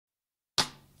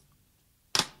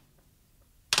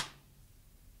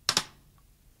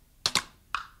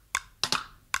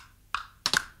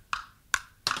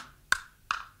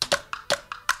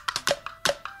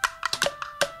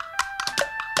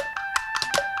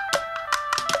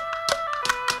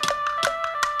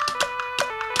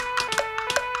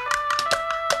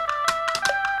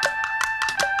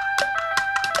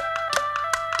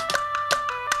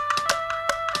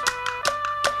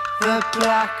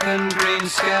black and green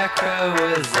scarecrow,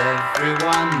 as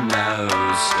everyone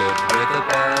knows, stood with a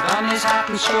bird on his hat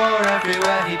and swore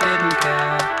everywhere he didn't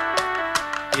care.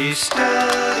 He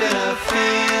stood in a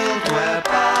field where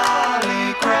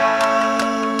barley grows.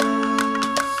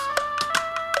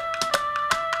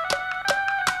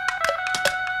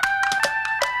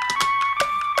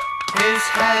 His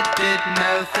head did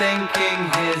no thinking,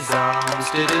 his arms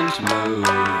didn't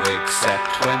move,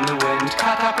 except when the wind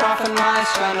cut up rough and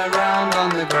mice ran around on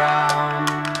the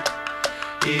ground.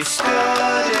 He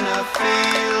stood in a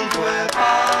field where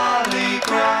barley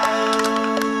grows.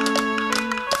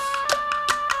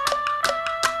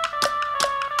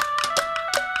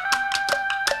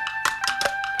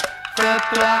 The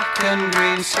black and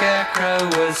green scarecrow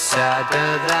was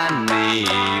sadder than me,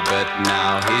 but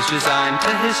now he's resigned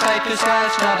to his fate, 'cause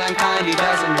life's not unkind, he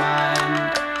doesn't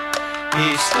mind.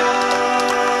 He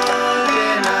stood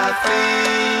in a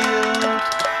field